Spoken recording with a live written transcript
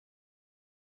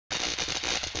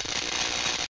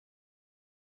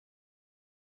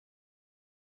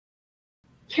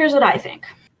Here's what I think.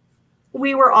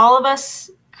 We were all of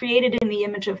us created in the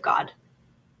image of God,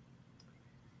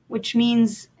 which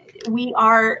means we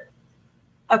are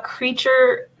a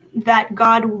creature that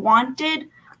God wanted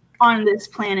on this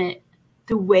planet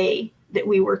the way that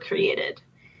we were created.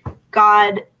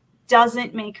 God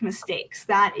doesn't make mistakes.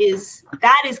 That is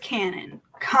canon.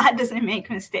 God doesn't make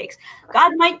mistakes.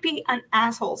 God might be an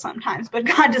asshole sometimes, but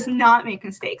God does not make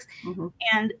mistakes. Mm-hmm.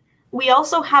 And we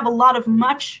also have a lot of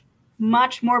much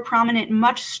more prominent,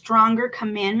 much stronger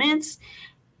commandments.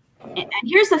 And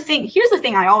here's the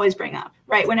thing I always bring up,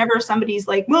 right? Whenever somebody's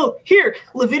like, well, here,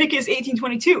 Leviticus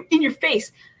 18:22 in your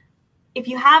face. If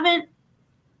you haven't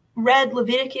read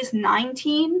Leviticus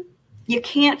 19, you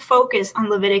can't focus on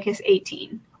Leviticus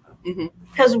 18. Mm-hmm.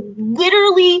 Because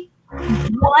literally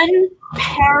one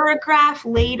paragraph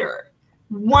later,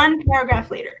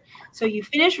 so you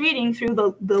finish reading through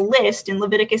the list in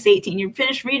Leviticus 18. You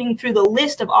finish reading through the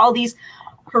list of all these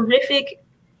horrific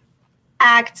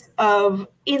acts of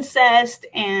incest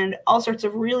and all sorts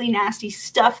of really nasty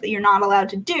stuff that you're not allowed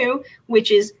to do,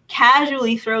 which is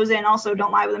casually throws in also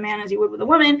don't lie with a man as you would with a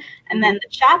woman. And then the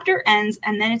chapter ends,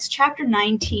 and then it's chapter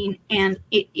 19, and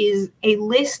it is a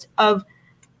list of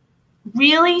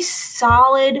really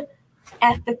solid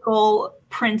ethical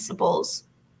principles.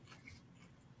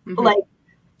 Mm-hmm. Like,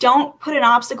 don't put an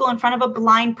obstacle in front of a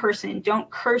blind person. Don't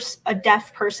curse a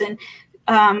deaf person.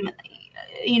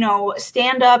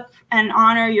 Stand up and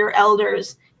honor your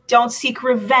elders. Don't seek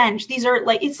revenge. These are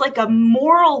it's like a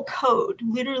moral code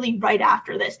literally right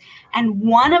after this. And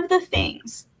one of the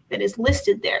things that is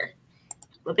listed there,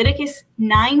 Leviticus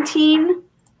 19,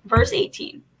 verse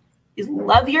 18, is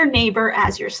love your neighbor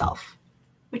as yourself,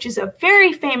 which is a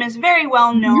very famous, very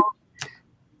well-known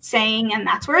saying, and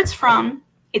that's where it's from.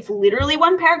 It's literally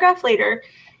one paragraph later.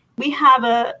 We have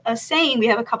a saying, we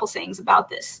have a couple sayings about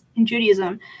this in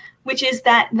Judaism, which is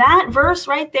that verse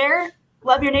right there,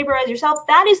 love your neighbor as yourself,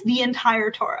 that is the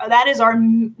entire Torah. That is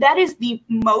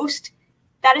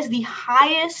the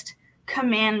highest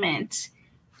commandment,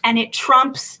 and it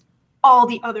trumps all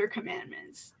the other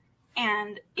commandments.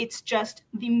 And it's just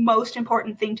the most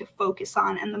important thing to focus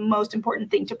on and the most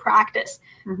important thing to practice.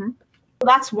 Mm-hmm. So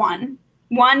that's one.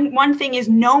 One thing is,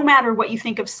 no matter what you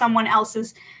think of someone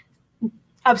else's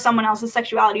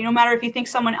sexuality, no matter if you think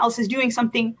someone else is doing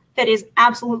something that is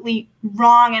absolutely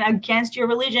wrong and against your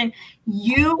religion,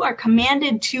 you are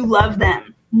commanded to love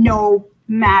them no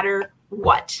matter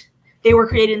what. They were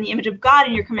created in the image of God,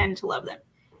 and you're commanded to love them.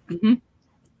 Mm-hmm.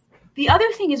 The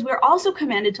other thing is, we're also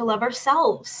commanded to love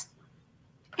ourselves.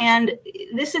 And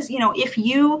this is, if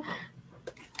you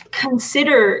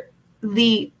consider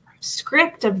the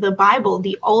script of the Bible,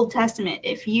 the Old Testament,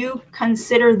 if you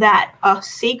consider that a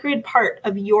sacred part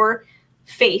of your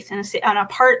faith and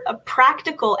a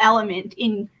practical element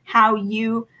in how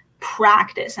you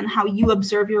practice and how you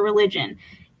observe your religion,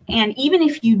 and even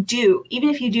if you do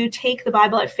take the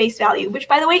Bible at face value, which,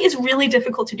 by the way, is really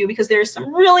difficult to do because there's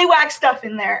some really whack stuff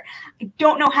in there. I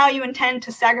don't know how you intend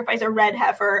to sacrifice a red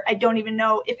heifer. I don't even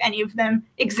know if any of them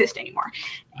exist anymore.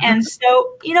 And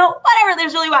so, whatever,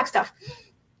 there's really whack stuff.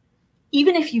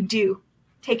 Even if you do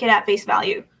take it at face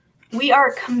value, we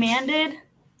are commanded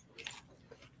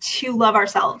to love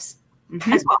ourselves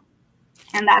as well.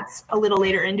 And that's a little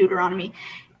later in Deuteronomy.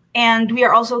 And we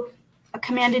are also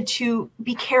commanded to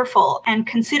be careful and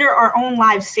consider our own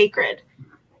lives sacred.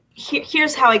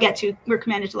 Here's how I get to, we're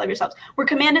commanded to love yourselves. We're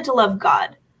commanded to love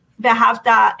God.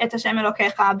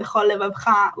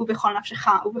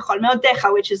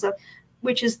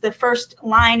 Which is the first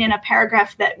line in a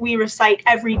paragraph that we recite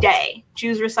every day.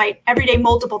 Jews recite every day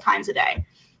multiple times a day,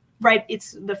 right?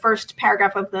 It's the first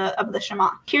paragraph of the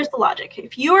Shema. Here's the logic.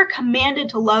 If you are commanded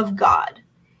to love God,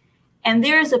 and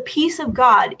there is a piece of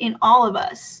God in all of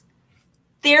us,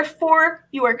 therefore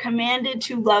you are commanded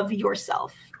to love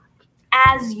yourself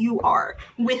as you are,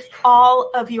 with all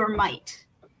of your might.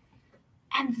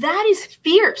 And that is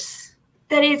fierce.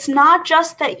 That it's not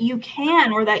just that you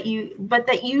can but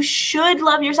that you should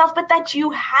love yourself, but that you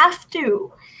have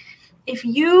to. If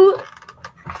you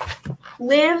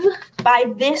live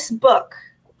by this book,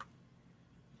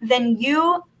 then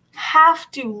you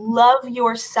have to love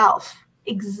yourself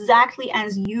exactly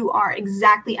as you are,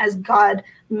 exactly as God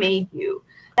made you.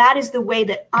 That is the way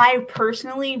that I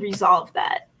personally resolve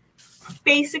that.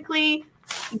 Basically,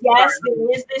 yes,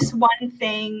 there is this one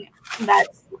thing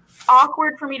that's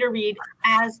awkward for me to read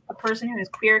as a person who is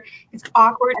queer. It's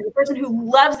awkward as a person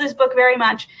who loves this book very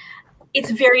much. It's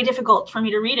very difficult for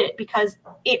me to read it because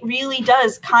it really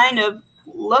does kind of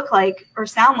look like or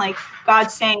sound like God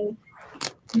saying,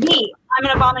 me, I'm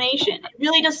an abomination. It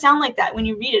really does sound like that when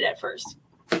you read it at first.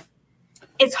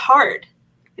 It's hard.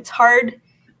 It's hard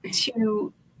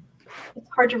to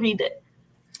read it.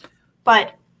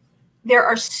 But there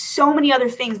are so many other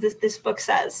things this book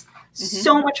says,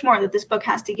 so much more that this book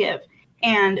has to give.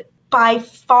 And by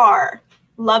far,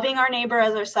 loving our neighbor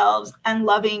as ourselves and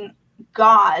loving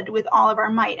God with all of our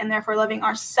might, and therefore loving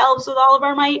ourselves with all of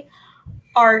our might,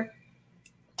 are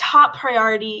top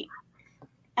priority.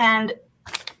 And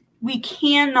we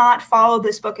cannot follow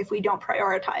this book if we don't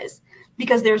prioritize,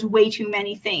 because there's way too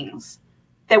many things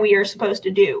that we are supposed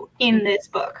to do in this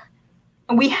book.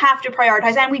 And we have to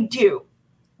prioritize, and we do.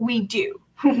 We do.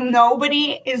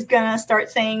 Nobody is going to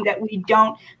start saying that we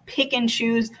don't pick and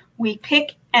choose. We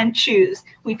pick and choose.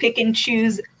 We pick and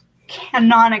choose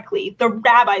canonically. The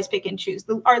rabbis pick and choose.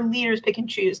 Our leaders pick and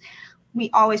choose.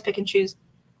 We always pick and choose.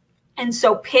 And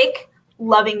so pick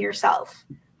loving yourself.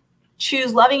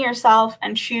 Choose loving yourself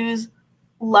and choose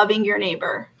loving your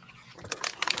neighbor.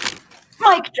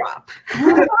 Mic drop.